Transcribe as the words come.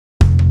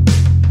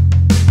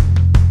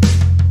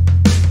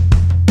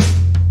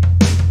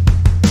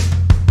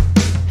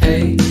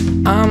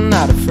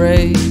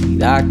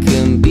afraid I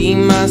can be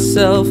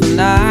myself, and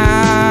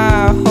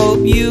I hope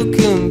you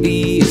can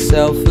be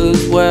yourself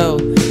as well,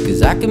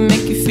 'cause I can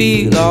make you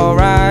feel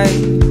alright.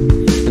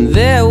 And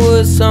there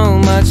was so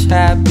much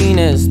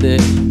happiness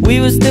that we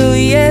were still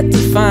yet to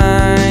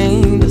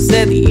find. I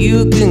said that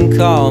you can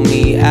call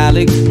me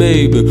Alex,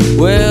 baby,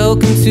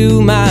 welcome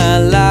to my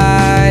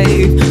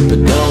life. But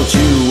don't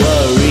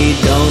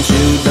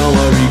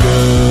worry,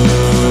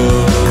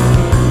 girl.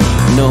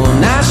 No, I'm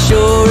not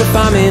sure if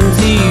I'm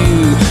into you.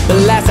 The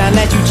last time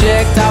that you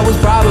checked, I was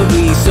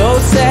probably so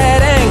sad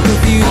and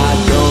confused. I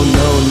don't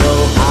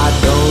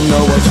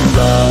know what you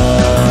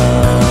love.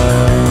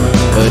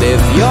 But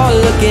if you're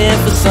looking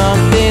for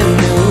something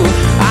new,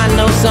 I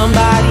know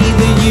somebody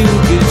that you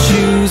could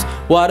choose.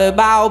 What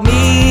about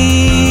me?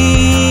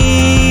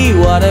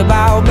 What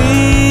about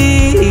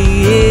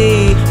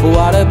me?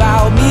 What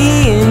about me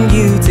and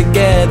you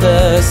together?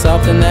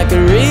 Something that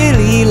could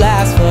really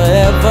last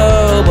forever.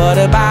 What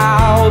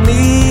about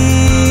me?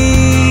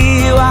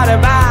 What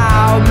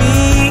about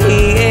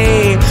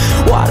me?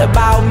 What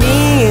about me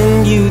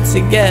and you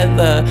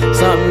together?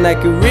 Something that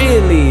could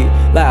really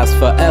last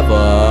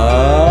forever.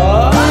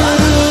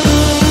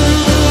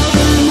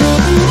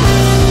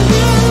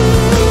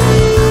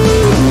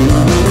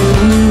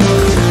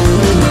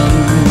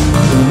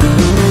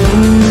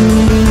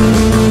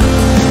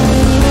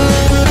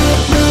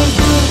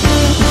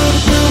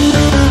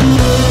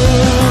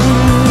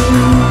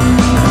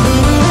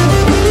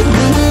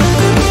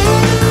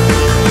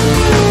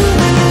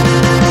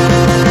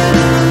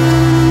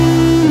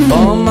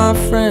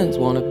 Friends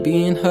wanna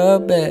be in her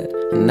bed,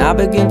 and I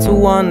begin to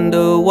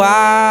wonder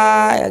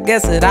why. I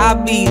guess that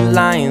I'd be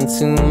lying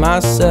to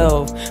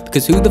myself,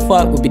 because who the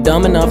fuck would be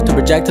dumb enough to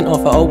reject an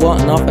offer? Oh,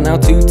 what an offer now,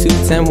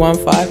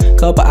 2-2-10-1-5.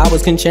 Couple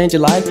hours can change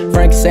your life.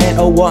 Frank saying,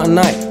 oh, what a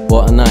night,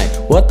 what a night.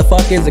 What the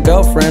fuck is a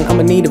girlfriend?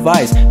 I'ma need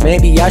advice.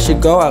 Maybe I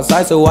should go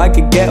outside so I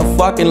could get a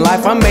fucking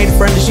life. I made a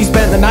friend and she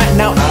spent the night,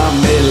 now I'm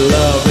in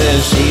love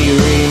and she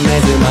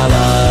remains in my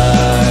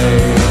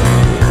life.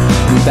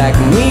 Back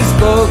when we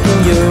spoke in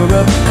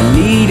Europe, I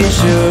need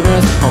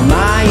insurance on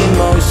my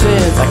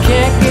emotions. I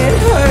can't get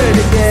hurt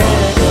again.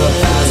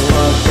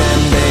 Fuck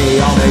and they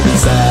all make me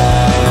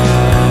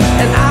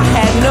sad. And I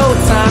had no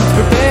time to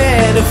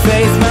prepare to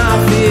face my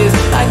fears.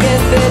 I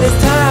guess that it's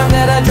time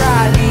that I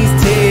dry these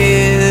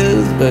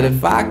tears. But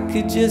if I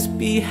could just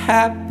be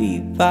happy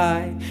by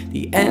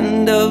the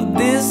end of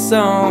this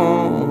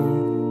song.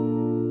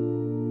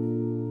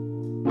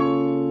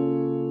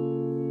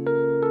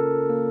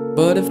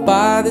 But if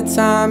by the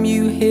time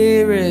you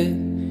hear it,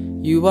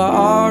 you are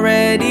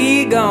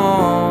already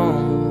gone,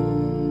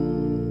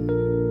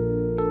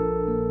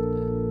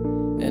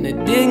 and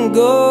it didn't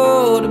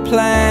go to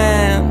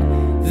plan,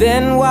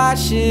 then why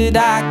should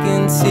I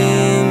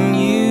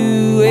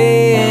continue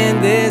in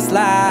this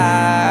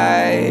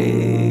life?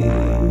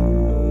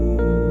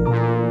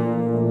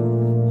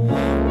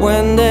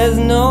 When there's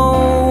no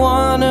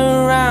one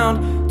around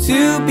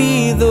to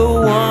be the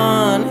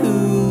one who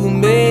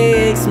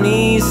makes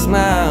me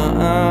smile.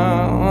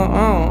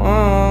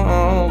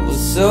 But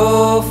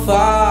so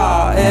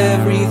far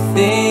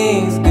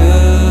everything's good.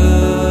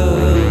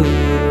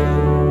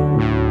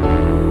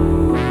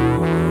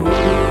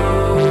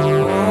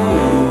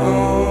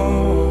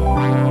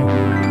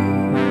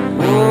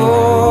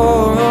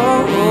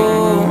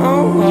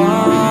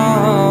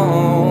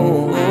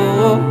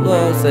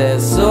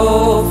 Says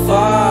so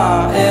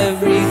far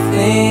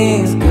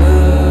everything's good.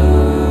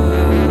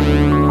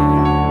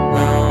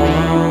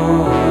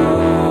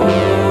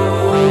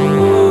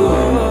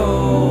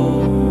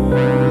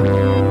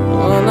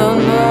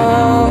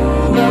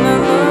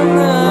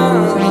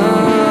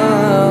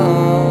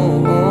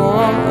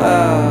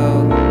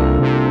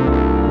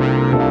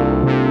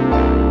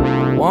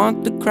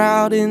 Want the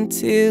crowd in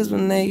tears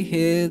when they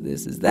hear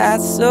this. Is that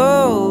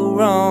so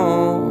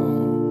wrong?